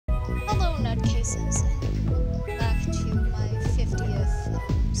Hello, nutcases, and back to my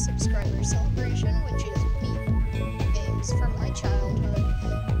 50th subscriber celebration, which is me. Games from my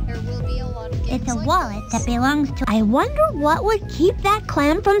childhood. There will be a lot of games It's a like wallet this. that belongs to... I wonder what would keep that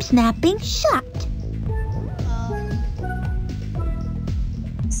clam from snapping shut.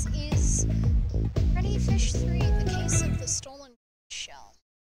 This is Freddi Fish 3, the case of the stolen shell.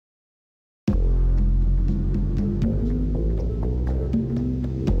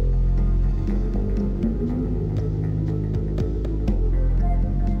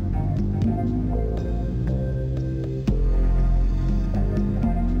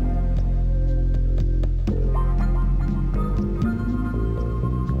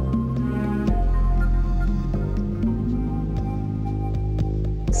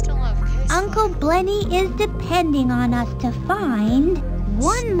 Uncle Blenny is depending on us to find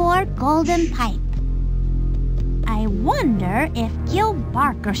one more golden pipe. I wonder if Gil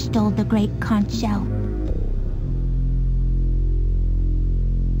Barker stole the great conch shell.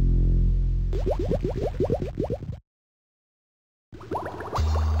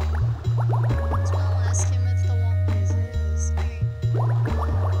 I'll ask him if the wallet is his.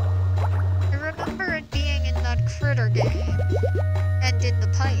 I remember it being in that critter game, and in the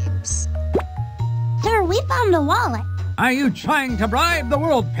pipes. Sir, we found the wallet. Are you trying to bribe the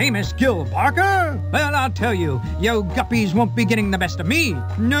world-famous Gil Barker? Well, I'll tell you, yo guppies won't be getting the best of me.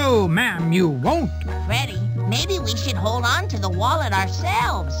 No, ma'am, you won't. Freddy, maybe we should hold on to the wallet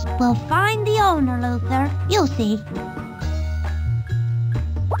ourselves. We'll find the owner, Luther. You'll see.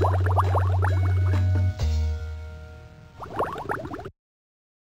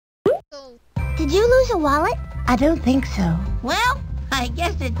 So, Did you lose a wallet? I don't think so. Well, I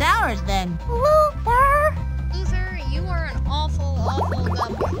guess it's ours then. Luther! Luther, you are an awful, awful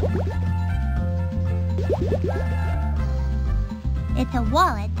guppy. It's a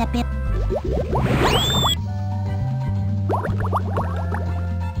wallet that be... Go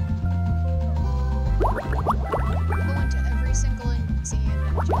into every single museum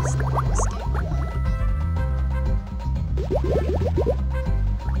and just escape the wallet.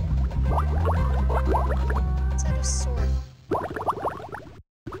 Is that a sword?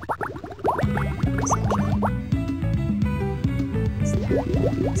 Is there?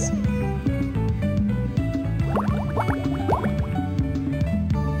 Let's see.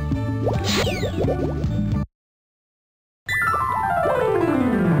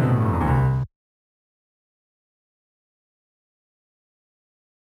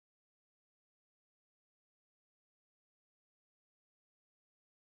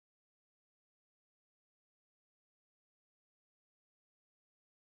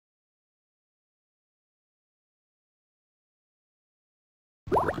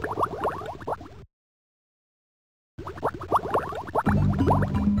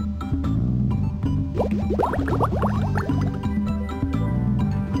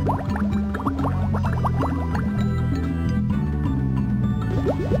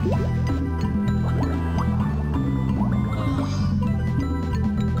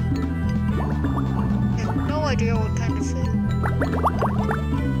 I have no idea what kind of food.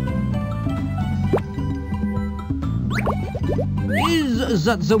 Is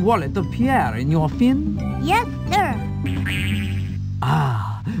that the wallet of Pierre in your fin? Yes, sir.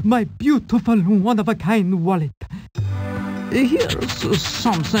 Ah, my beautiful one-of-a-kind wallet. Here's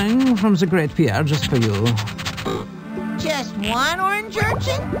something from the great Pierre just for you. Just one orange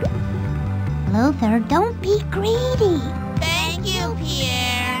urchin? Luther, don't be greedy. Thank you,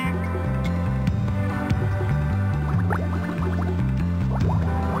 Pierre.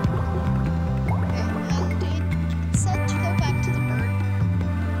 And it's set to go back to the bird.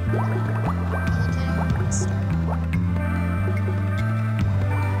 Pelican, start.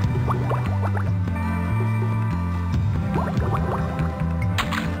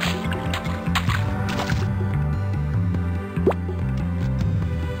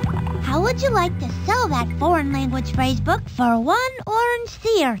 How would you like to sell that foreign language phrase book for one orange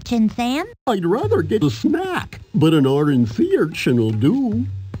sea urchin, Sam? I'd rather get a snack, but an orange sea urchin will do.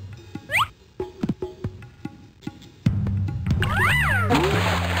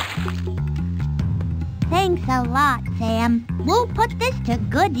 Thanks a lot, Sam. We'll put this to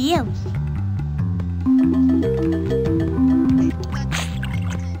good use.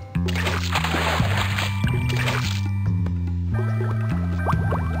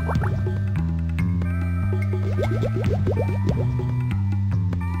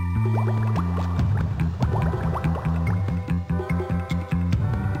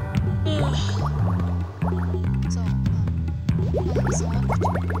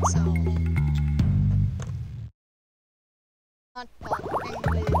 unsolved, so not bothering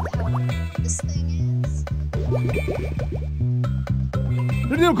with how This thing is.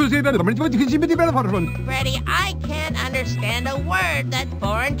 Freddy, I can't understand a word that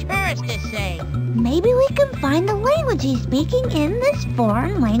foreign tourist is saying. Maybe we can find the language he's speaking in this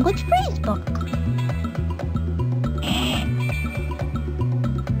foreign language phrase book.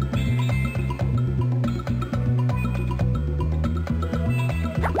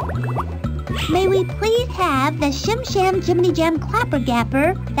 May we please have the Shim Sham Jiminy Jam Clapper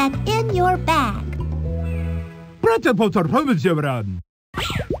Gapper that's in your bag?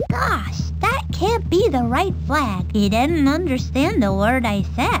 Gosh, that can't be the right flag. He didn't understand the word I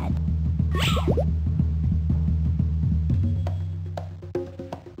said.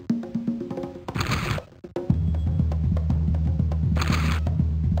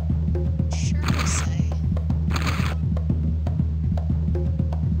 Sure to say.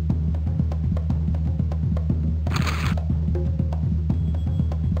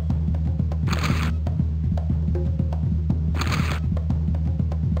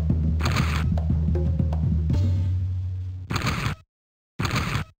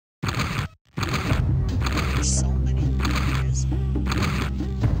 There's so many languages.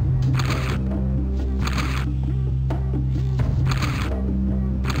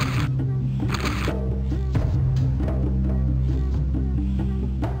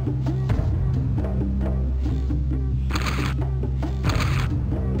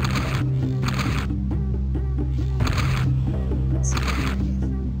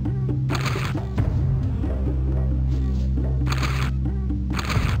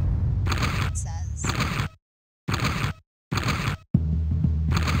 It says.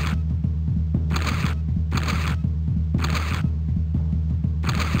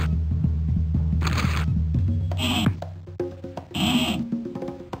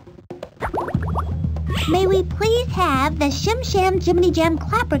 May we please have the Shim Sham Jiminy Jam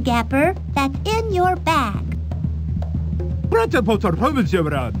Clapper Gapper that's in your bag?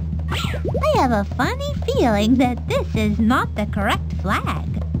 I have a funny feeling that this is not the correct flag.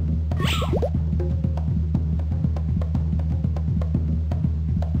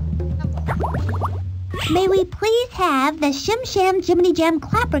 May we please have the Shim Sham Jiminy Jam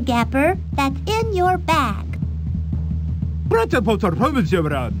Clapper Gapper that's in your bag?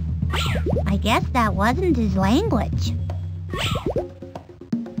 I guess that wasn't his language.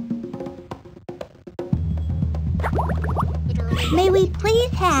 Literally. May we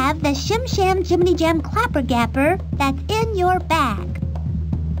please have the Shim Sham Jiminy Jam Clapper Gapper that's in your bag?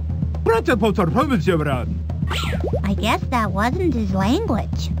 I guess that wasn't his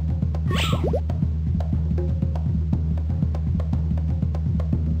language.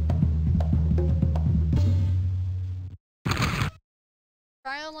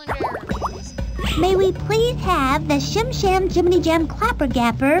 Trial and error. May we please have the Shim Sham Jiminy Jam Clapper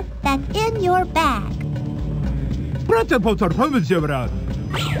Gapper that's in your bag?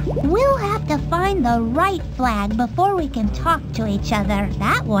 We'll have to find the right flag before we can talk to each other.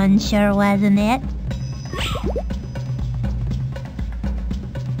 That one sure wasn't it.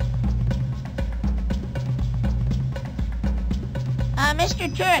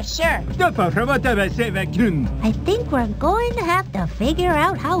 Mr. Tourist, sir. I think we're going to have to figure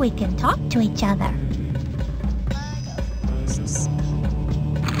out how we can talk to each other. I go first.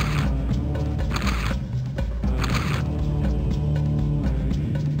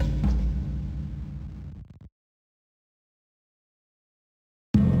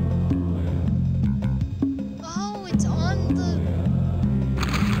 Oh, it's on the.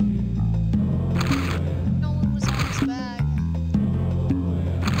 No, it was on his bag.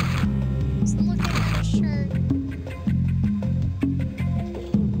 He's looking at his shirt.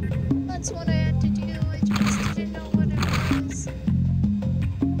 That's what I had to do. I just didn't know what it was.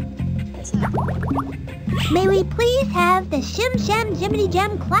 What's that? May we please have the Shim Sham Jiminy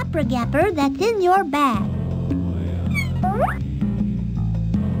Jam Clapper Gapper that's in your bag?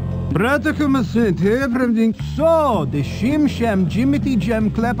 So, the Shim Sham Jimity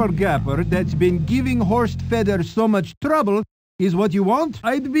Jam Clapper Gapper that's been giving Horst Feder so much trouble is what you want?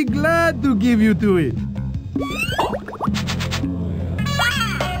 I'd be glad to give you to it.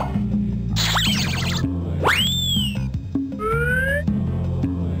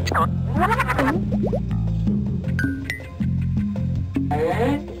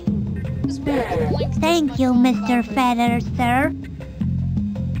 Just put the link to Thank my you, phone Mr. number. Feather, sir.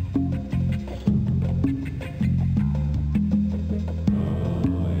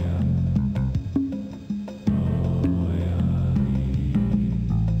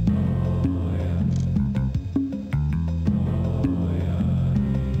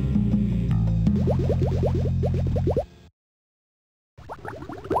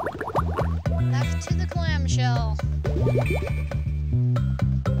 Back to the clamshell.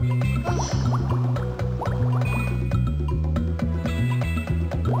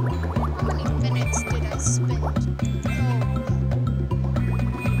 How many minutes did I spend?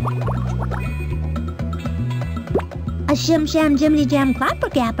 A Shim Sham Jiminy Jam Clapper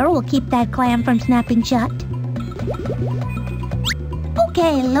Gapper will keep that clam from snapping shut.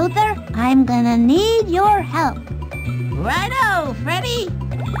 Okay, Luther, I'm gonna need your help. Righto, Freddy.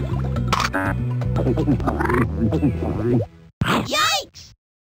 Yikes!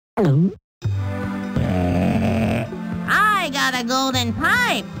 I got a golden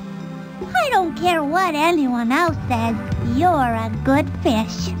pipe. I don't care what anyone else says, you're a good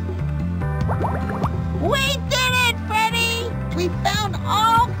fish. We did it, Freddy! We found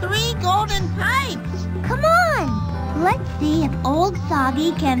all 3 golden pipes. Come on, let's see if Old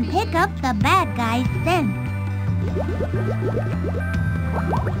Soggy can pick up the bad guy's scent.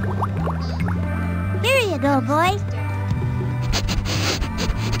 Here you go, boy.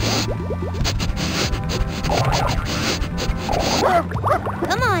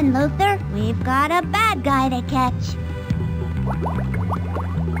 Come on, Luther. We've got a bad guy to catch.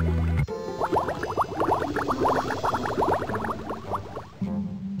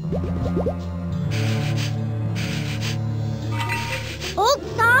 Old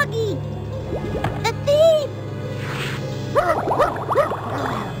Soggy! The thief!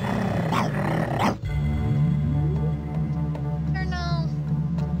 Or no.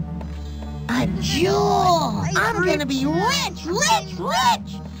 A jewel! I'm gonna be rich, rich,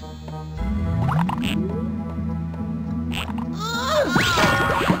 rich!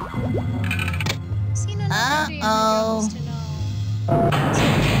 Seen enough Indiana Uh-oh. Jones to know.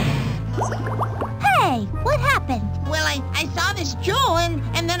 Hey, what happened? Well, I saw this jewel and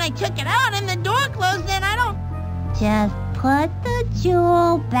then I took it out and the door closed and I don't... Just put the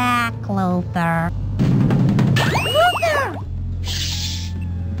jewel back, Luther. Luther!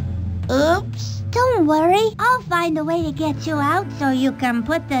 Oops. Don't worry, I'll find a way to get you out so you can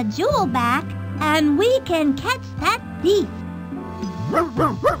put the jewel back and we can catch that thief.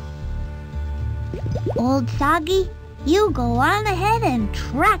 Old Soggy, you go on ahead and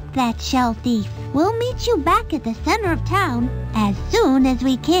track that shell thief. We'll meet you back at the center of town as soon as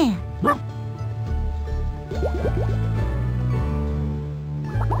we can.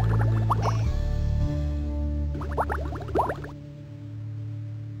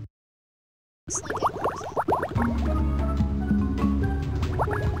 Looks like it was.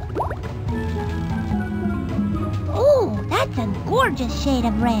 Oh, that's a gorgeous shade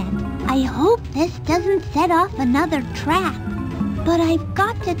of red. I hope this doesn't set off another trap. But I've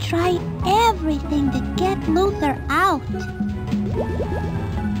got to try everything to get Luther out.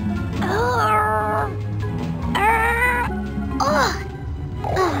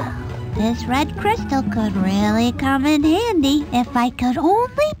 This red crystal could really come in handy if I could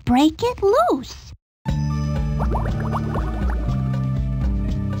only break it loose.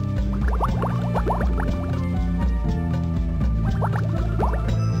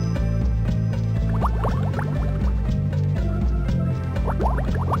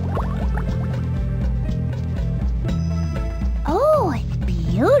 Oh, it's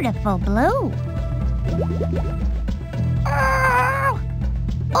beautiful blue.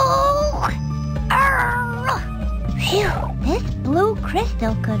 Phew, this blue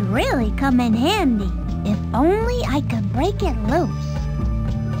crystal could really come in handy. If only I could break it loose.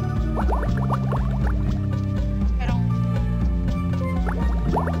 I don't.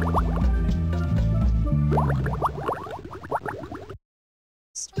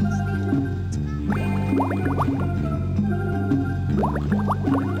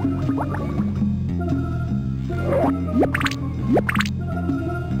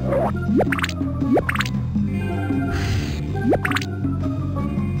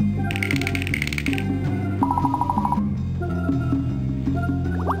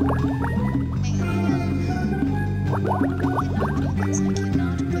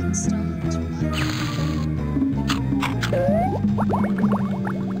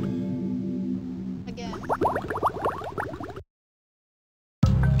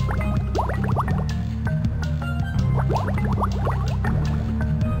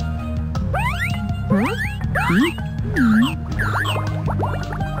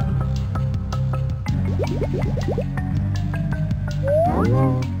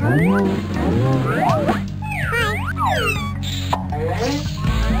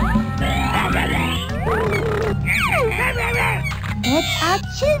 It's a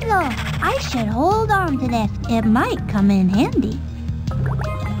chisel. I should hold on to this. It might come in handy.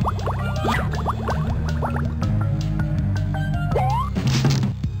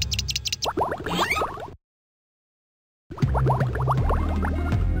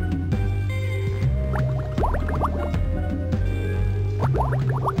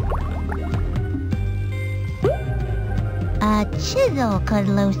 chisel could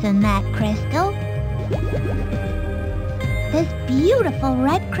loosen that crystal. This beautiful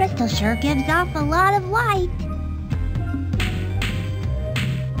red crystal sure gives off a lot of light.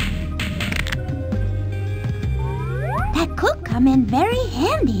 That could come in very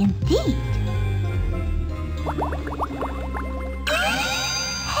handy indeed.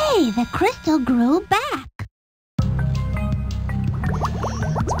 Hey, the crystal grew back.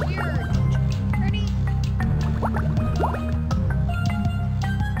 That's weird. Freddi?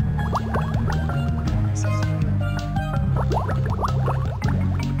 This is weird.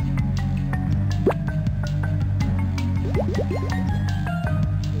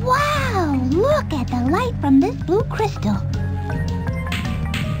 Wow, look at the light from this blue crystal.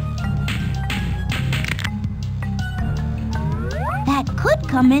 That could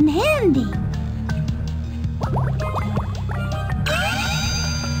come in handy.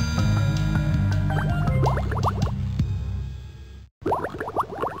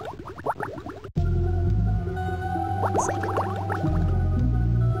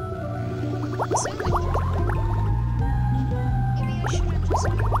 Maybe I should have just...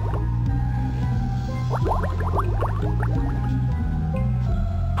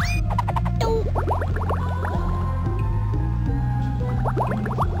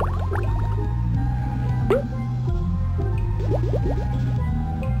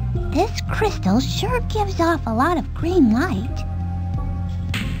 This crystal sure gives off a lot of green light.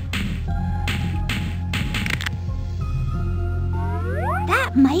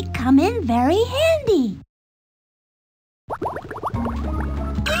 That might come in very handy.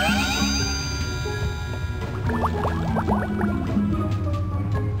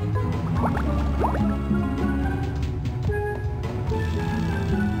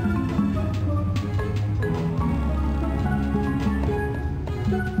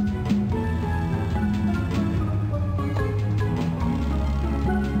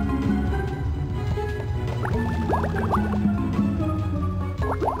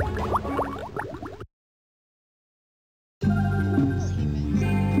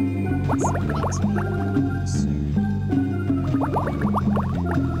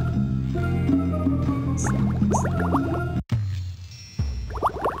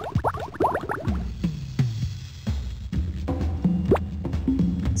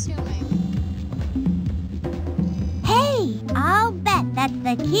 Hey, I'll bet that's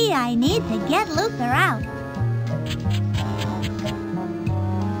the key I need to get Luther out.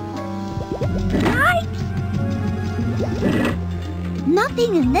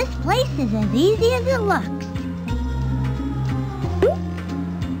 Nothing in this place is as easy as it looks.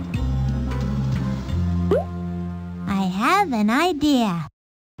 I have an idea.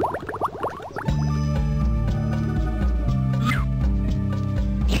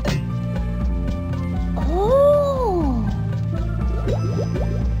 Oh!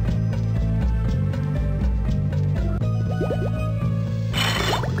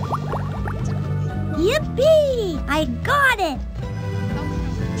 Yippee! I got it!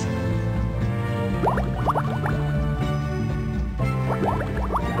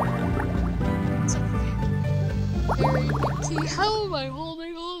 How am I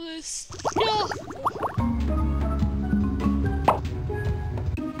holding all this stuff?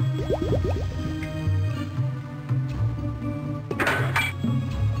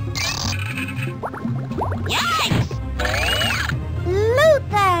 Yikes!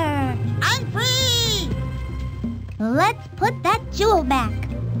 Luther! I'm free! Let's put that jewel back.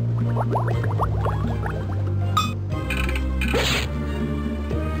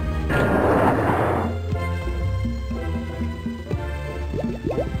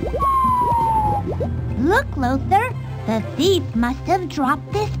 Look, Luther, the thief must have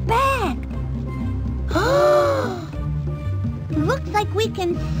dropped this bag. Looks like we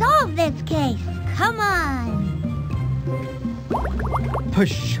can solve this case. Come on.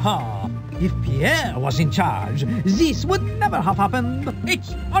 Pshaw! If Pierre was in charge, this would never have happened.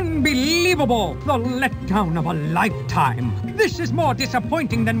 It's unbelievable! The letdown of a lifetime. This is more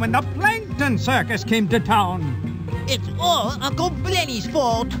disappointing than when the Plankton Circus came to town. It's all Uncle Blenny's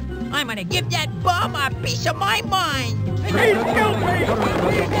fault. I'm gonna give that bum a piece of my mind.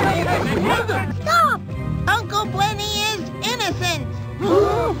 Stop! Uncle Blenny is innocent.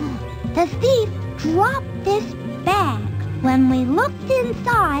 The thief dropped this bag. When we looked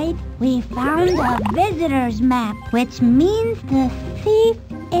inside, we found a visitor's map, which means the thief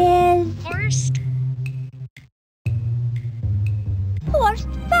is... Horst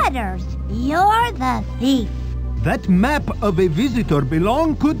Feathers. You're the thief. That map of a visitor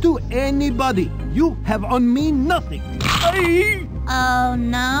could to anybody. You have on me nothing. Oh,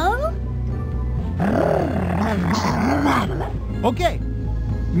 no? Okay.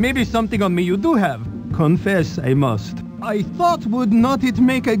 Maybe something on me you do have. Confess I must. I thought would not it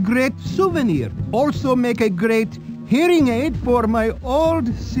make a great souvenir? Also make a great hearing aid for my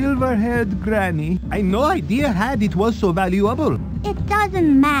old silver-haired granny. I no idea had it was so valuable. It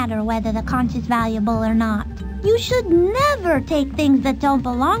doesn't matter whether the conch is valuable or not. You should never take things that don't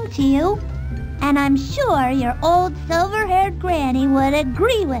belong to you. And I'm sure your old silver-haired granny would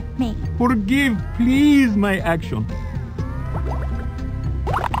agree with me. Forgive, please, my action.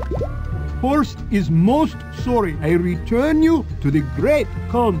 Horst is most sorry. I return you to the great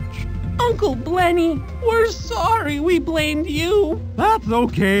Conch. Uncle Blenny, we're sorry we blamed you. That's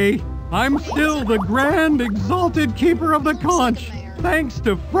okay. I'm still the grand exalted keeper of the conch, thanks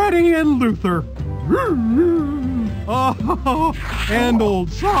to Freddi and Luther. Oh, and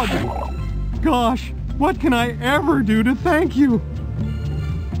old Soggy. Gosh, what can I ever do to thank you?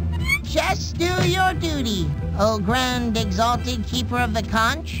 Just do your duty, O grand exalted keeper of the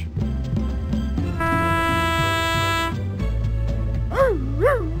conch.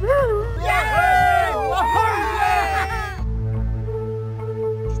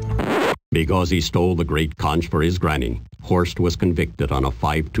 Because he stole the great conch for his granny, Horst was convicted on a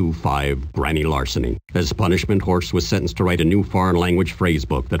 525 granny larceny. As punishment, Horst was sentenced to write a new foreign language phrase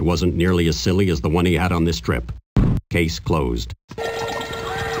book that wasn't nearly as silly as the one he had on this trip. Case closed.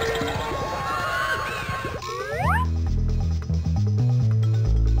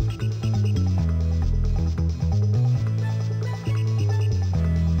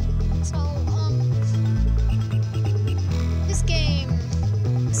 This game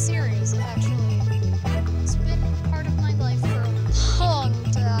series, actually, it's been part of my life for a long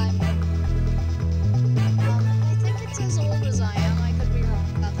time. I think it's as old as I am. I could be wrong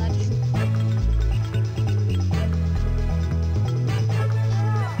about that.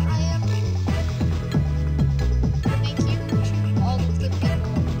 I am. Thank you to all of the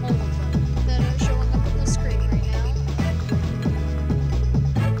people, all of them, that are showing up on the screen right now.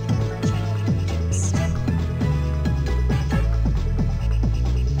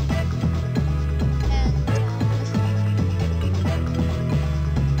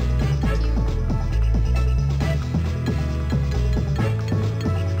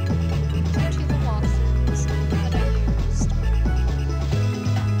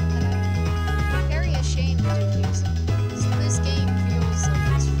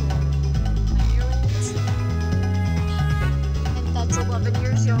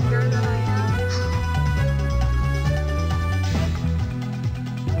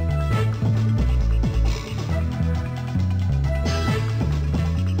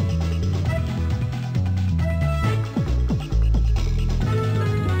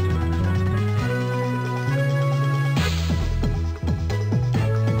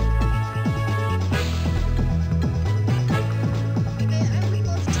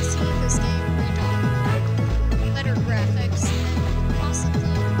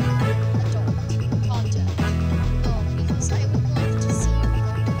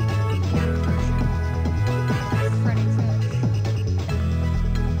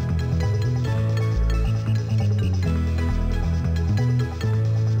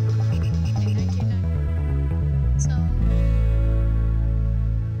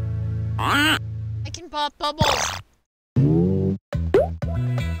 Pop bubbles.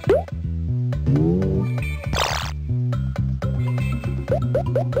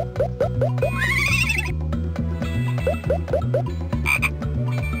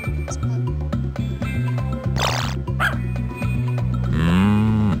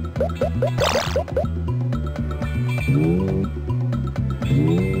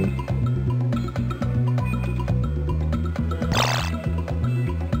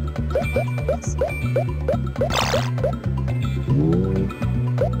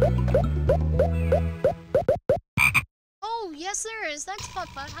 Oh, yes there is. That's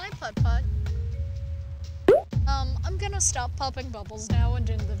Putt-Putt. Hi, Putt-Putt. I'm gonna stop popping bubbles now and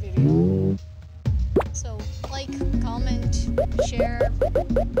end the video. So, like, comment, share.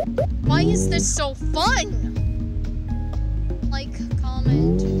 Why is this so fun? Like,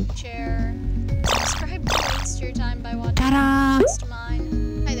 comment, share, subscribe to waste your time by watching next to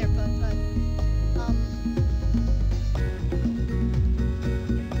mine. Hi there, Putt-Putt.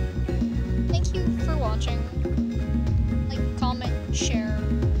 Thank you for watching. Like, comment, share.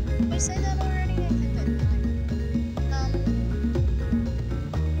 Did I say that already? I think I did.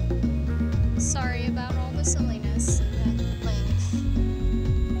 Sorry about all the silliness and life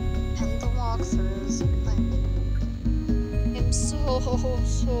and the walkthroughs. I'm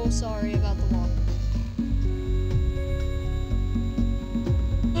so sorry about the walk.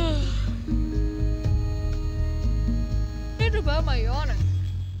 about my yawning.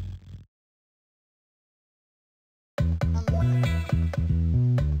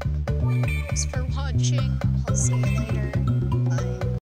 Thanks for watching. I'll see you later.